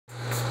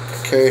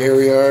Okay, here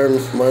we are,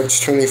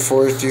 March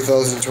 24th,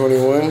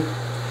 2021.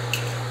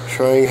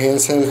 Trying hand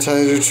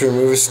sanitizer to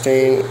remove a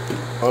stain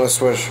on a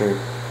sweatshirt.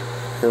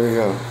 Here we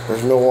go.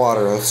 There's no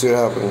water. Let's see what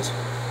happens.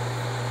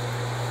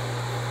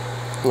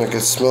 I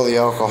can smell the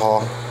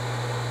alcohol.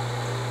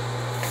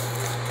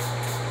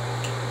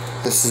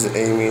 This is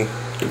Amy.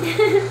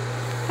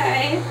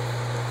 Hi.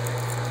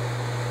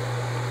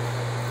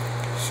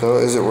 So,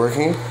 is it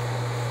working?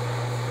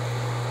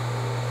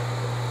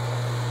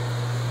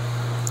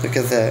 Look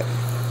at that.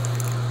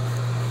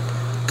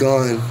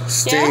 Gone.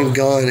 Stain, yeah?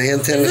 Gone.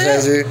 Hand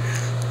sanitizer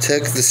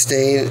took the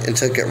stain and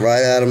took it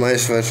right out of my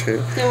sweatshirt.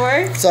 It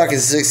worked? I'm talking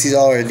 $60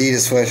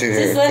 Adidas sweatshirt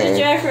here. Just let it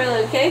dry for a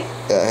little, okay?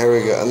 Yeah, here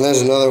we go. And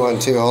there's another one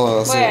too. Hold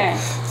on. Where?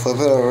 Flip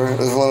it over.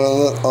 There's one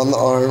on the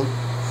arm.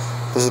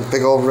 There's a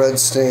big old red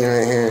stain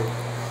right here.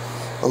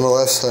 On the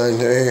left side,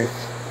 right here.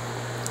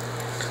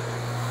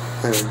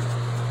 There.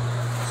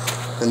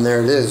 And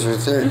there it is, right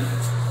there.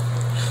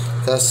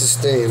 That's the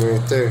stain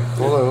right there.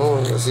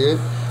 Hold on. See it?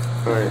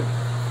 Alright.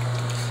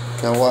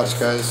 Now watch,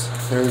 guys.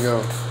 Here we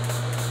go.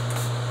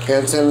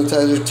 Hand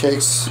sanitizer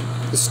takes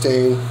the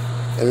stain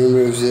and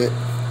removes it.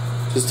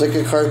 Just like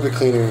a carpet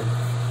cleaner.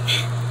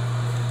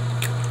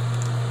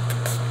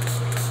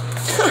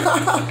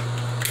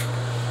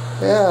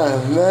 Yeah,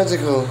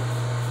 magical.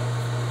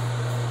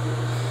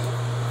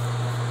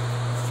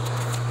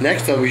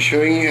 Next, I'll be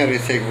showing you how to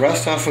take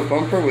rust off a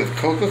bumper with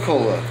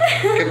Coca-Cola.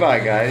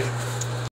 Goodbye, guys.